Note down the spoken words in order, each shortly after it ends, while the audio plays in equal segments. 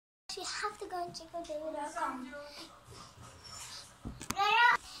You have to go and check out David.com.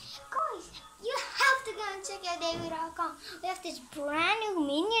 Guys, you have to go and check out David.com. We have this brand new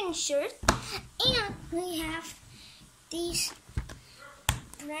Minion shirt, and we have these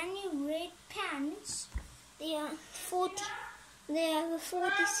brand new red pants. They are 40. They have a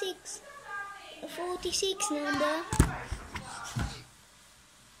 46 number.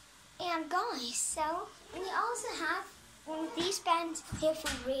 And guys, so we also have these pants here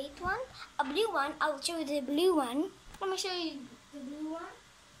for red one, a blue one. I'll show you the blue one. Let me show you the blue one.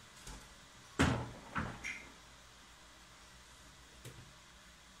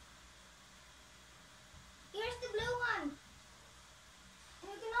 Here's the blue one.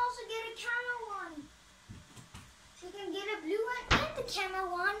 And you can also get a camo one. So you can get a blue one and the camo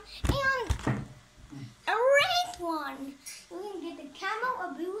one and a red one. You can get the camo,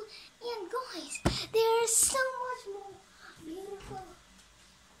 a blue, and guys, there is so much more beautiful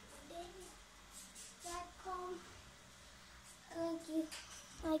things that come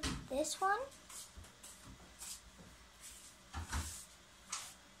like this one.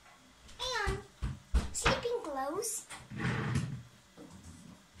 And sleeping clothes.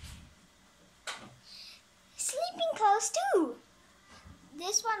 Sleeping clothes too.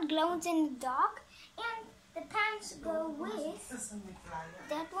 This one glows in the dark, and the pants go with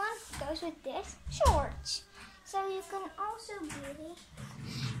that one goes with this shorts. So you can also get it.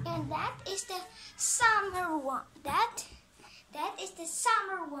 And that is the summer one. That is the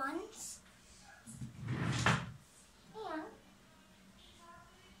summer ones.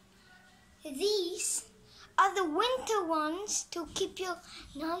 And these are the winter ones to keep you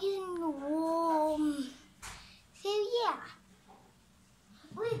nice and warm. So yeah.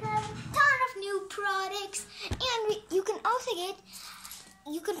 We got a ton of new products, and you can also get,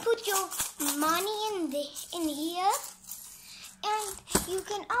 you can put your money in here, and you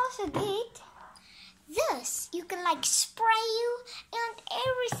can also get this. You can like spray you and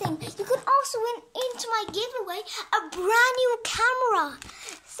everything. You can also win into my giveaway a brand new camera.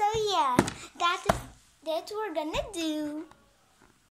 So yeah, that's what we're gonna do.